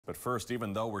But first,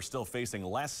 even though we're still facing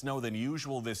less snow than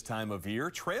usual this time of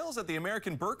year, trails at the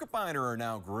American Birkebeiner are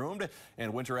now groomed,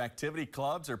 and winter activity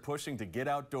clubs are pushing to get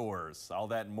outdoors. All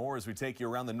that and more as we take you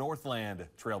around the Northland,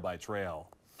 trail by trail.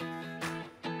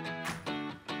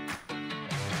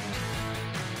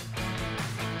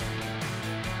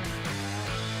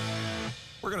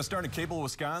 We're going to start in Cable,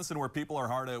 Wisconsin, where people are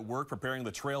hard at work preparing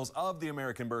the trails of the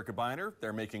American Birkebeiner.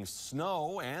 They're making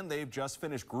snow, and they've just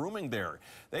finished grooming there.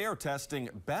 They are testing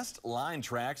best line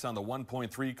tracks on the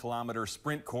 1.3-kilometer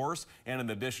sprint course, and an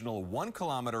additional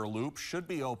 1-kilometer loop should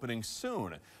be opening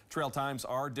soon. Trail times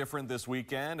are different this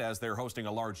weekend as they're hosting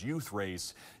a large youth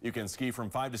race. You can ski from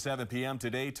 5 to 7 p.m.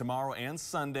 today, tomorrow, and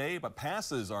Sunday, but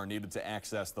passes are needed to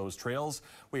access those trails.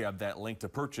 We have that link to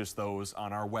purchase those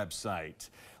on our website.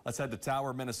 Let's head to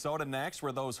Tower, Minnesota next,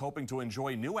 where those hoping to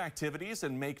enjoy new activities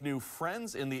and make new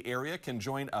friends in the area can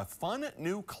join a fun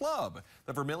new club.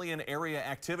 The Vermilion Area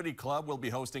Activity Club will be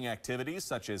hosting activities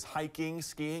such as hiking,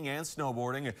 skiing, and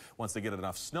snowboarding once they get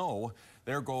enough snow.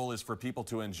 Their goal is for people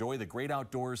to enjoy the great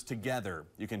outdoors together.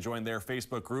 You can join their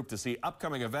Facebook group to see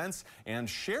upcoming events and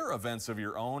share events of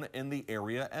your own in the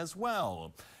area as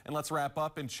well. And let's wrap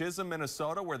up in Chisholm,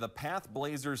 Minnesota, where the Path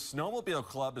Blazers Snowmobile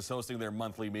Club is hosting their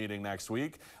monthly meeting next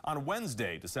week. On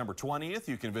Wednesday, December 20th,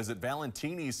 you can visit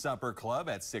Valentini's Supper Club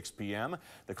at 6 p.m.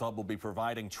 The club will be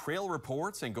providing trail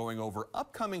reports and going over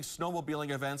upcoming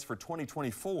snowmobiling events for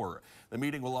 2024. The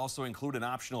meeting will also include an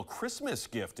optional Christmas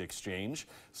gift exchange.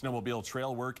 Snowmobile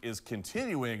trail work is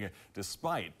continuing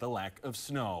despite the lack of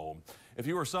snow. If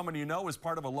you or someone you know is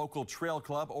part of a local trail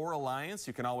club or alliance,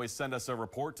 you can always send us a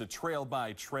report to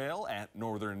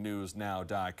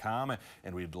trailbytrail@northernnewsnow.com,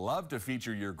 and we'd love to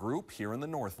feature your group here in the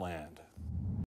Northland.